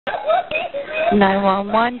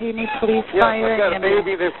911, do you need police, fire, I've got a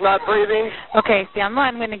baby that's not breathing. Okay, stay on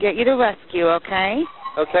line. I'm going to get you to rescue, okay?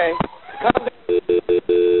 Okay.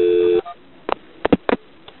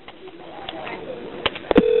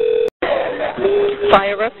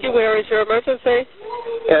 Fire rescue, where is your emergency?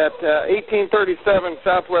 At 1837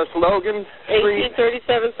 Southwest Logan Street.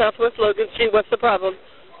 1837 Southwest Logan Street. What's the problem?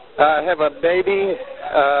 I have a baby,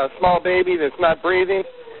 a small baby that's not breathing.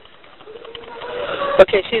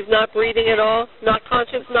 Okay, she's not breathing at all? Not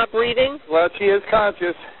conscious, not breathing? Well, she is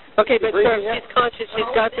conscious. Okay, but sir, she's conscious.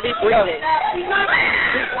 She's got to be breathing.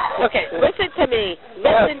 Okay, listen to me.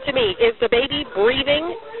 Listen to me. Is the baby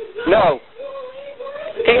breathing? No.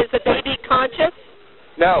 Okay, is the baby conscious?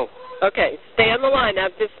 No. Okay, stay on the line.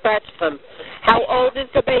 I've dispatched them. How old is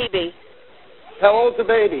the baby? How old's the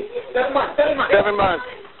baby? 7 months. 7 months. 7 months.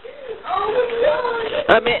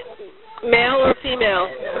 Male or female?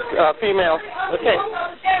 Female. Okay.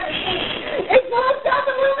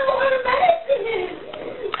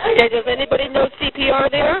 Okay, does anybody know CPR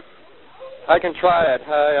there? I can try it.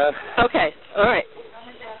 Okay, all right.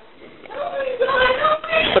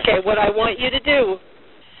 Okay, what I want you to do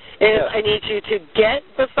is I need you to get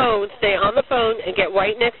the phone, stay on the phone, and get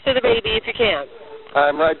right next to the baby if you can.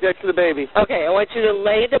 I'm right next to the baby. Okay, I want you to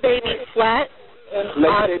lay the baby flat. Lay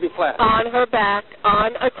the baby flat. On her back,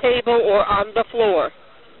 on a table, or on the floor.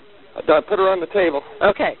 Put her on the table.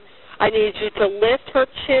 Okay. I need you to lift her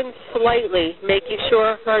chin slightly, making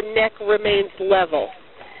sure her neck remains level.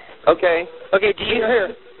 Okay. Okay, do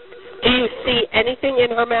you see anything in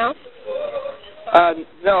her mouth?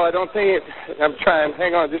 No, I don't think it. I'm trying.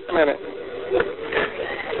 Hang on just a minute.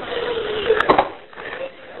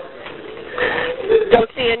 Don't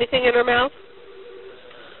see anything in her mouth?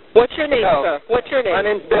 What's your name, no. sir? What's your name? My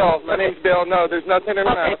name's Bill. My name's Bill. No, there's nothing in her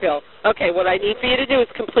mouth. Okay, Bill. Okay, what I need for you to do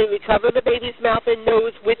is completely cover the baby's mouth and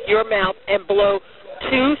nose with your mouth and blow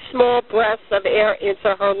 2 small breaths of air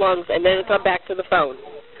into her lungs and then come back to the phone.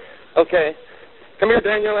 Okay. Come here,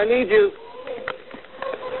 Daniel. I need you.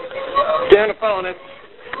 Stay on the phone.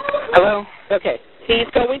 Hello? Okay.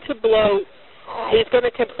 He's going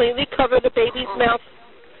to completely cover the baby's mouth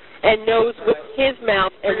and nose with his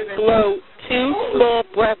mouth and blow 2 small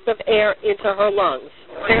breaths of air into her lungs.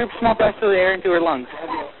 2 small breaths of air into her lungs.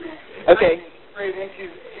 Okay.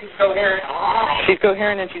 She's coherent. She's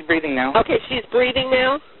coherent and she's breathing now. Okay, she's breathing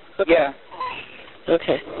now? Okay. Yeah.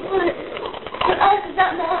 Okay.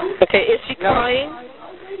 Okay, is she crying?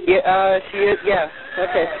 Yeah, she is, yeah.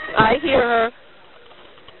 Okay. I hear her.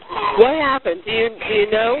 What happened? Do you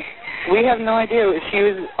know? We have no idea. She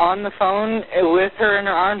was on the phone with her in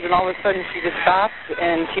her arms, and all of a sudden she just stopped,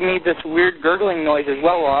 and she made this weird gurgling noise as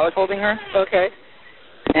well while I was holding her. Okay.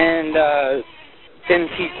 And then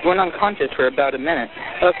she went unconscious for about a minute.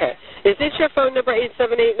 Okay. Is this your phone number,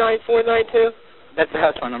 878-9492? That's the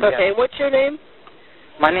house phone number, Okay. yeah. What's your name?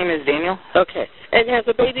 My name is Daniel. Okay. And has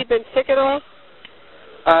the baby been sick at all?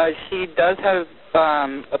 She does have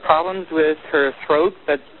problems with her throat,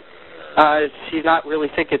 but she's not really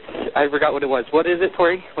sick. I forgot what it was. What is it,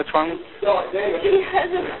 Tori? What's wrong?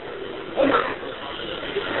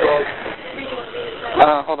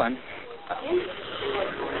 Hold on.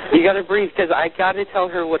 You got to breathe because I got to tell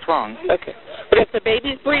her what's wrong. Okay. But if the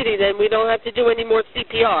baby's breathing, then we don't have to do any more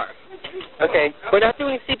CPR. Okay. We're not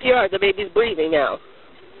doing CPR. The baby's breathing now.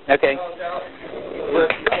 Okay.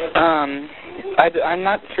 I'm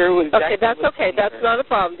not sure exactly. Okay, that's okay. That's not a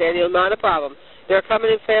problem, Daniel. Not a problem. They're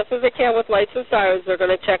coming as fast as they can with lights and sirens. They're going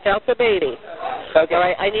to check out the baby. Okay. All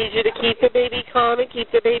right. I need you to keep the baby calm and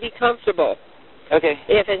keep the baby comfortable. Okay.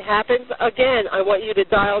 If it happens again, I want you to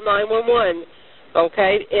dial 911.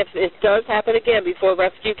 Okay. If it does happen again before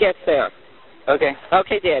rescue gets there. Okay.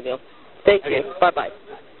 Okay, Daniel. Thank you. Bye-bye.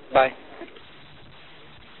 Bye.